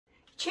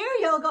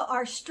Chair yoga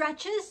are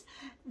stretches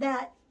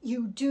that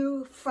you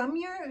do from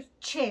your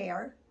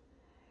chair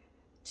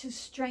to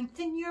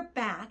strengthen your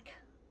back,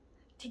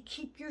 to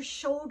keep your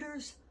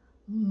shoulders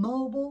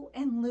mobile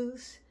and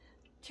loose,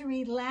 to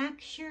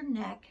relax your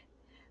neck,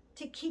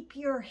 to keep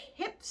your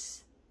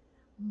hips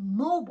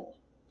mobile.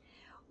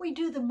 We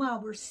do them while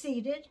we're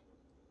seated,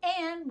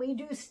 and we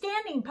do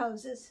standing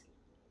poses,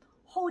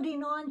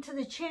 holding on to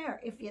the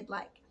chair if you'd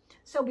like.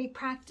 So we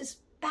practice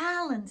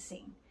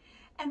balancing,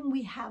 and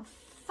we have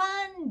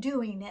fun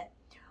doing it.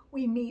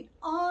 We meet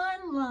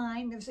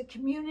online. There's a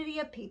community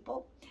of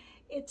people.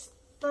 It's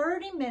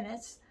 30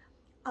 minutes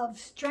of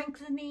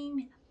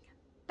strengthening,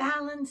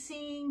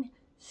 balancing,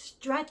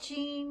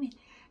 stretching,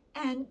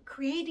 and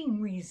creating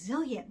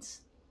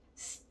resilience,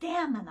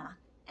 stamina,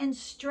 and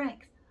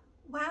strength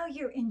while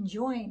you're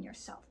enjoying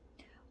yourself.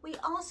 We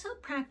also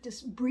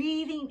practice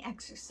breathing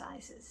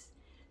exercises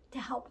to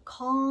help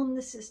calm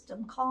the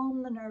system,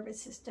 calm the nervous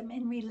system,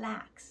 and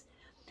relax.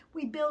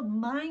 We build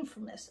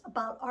mindfulness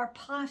about our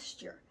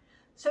posture,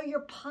 so your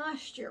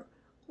posture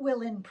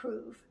will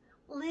improve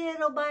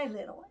little by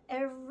little,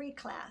 every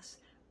class,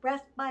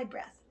 breath by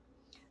breath.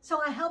 So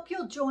I hope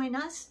you'll join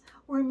us.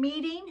 We're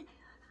meeting.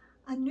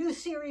 A new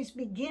series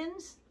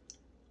begins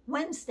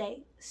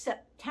Wednesday,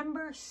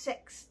 September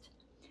 6th.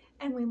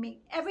 And we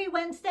meet every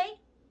Wednesday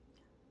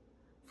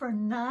for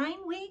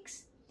 9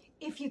 weeks.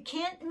 If you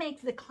can't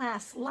make the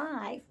class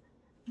live,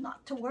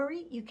 not to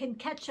worry, you can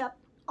catch up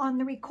on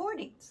the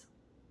recordings.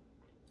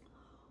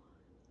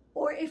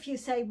 Or if you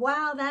say,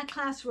 wow, that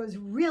class was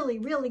really,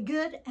 really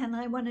good and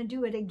I want to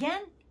do it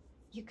again,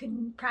 you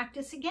can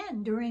practice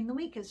again during the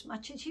week as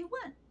much as you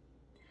want.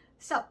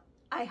 So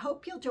I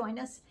hope you'll join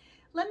us.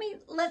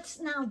 Let's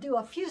now do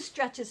a few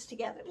stretches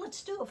together.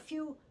 Let's do a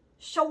few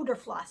shoulder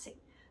flossing.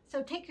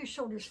 So take your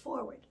shoulders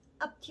forward,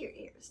 up to your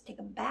ears. Take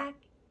them back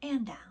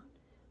and down.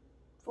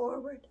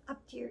 Forward,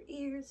 up to your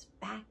ears,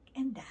 back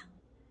and down.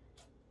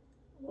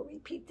 We'll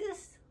repeat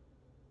this.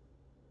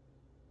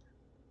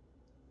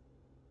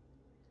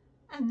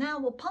 And now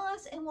we'll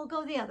pause and we'll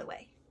go the other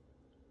way.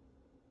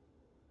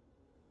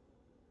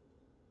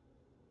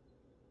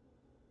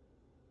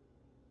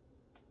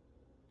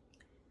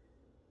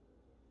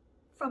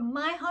 From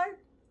my heart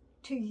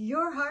to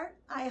your heart,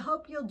 I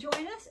hope you'll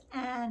join us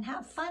and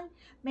have fun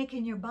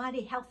making your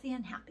body healthy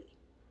and happy.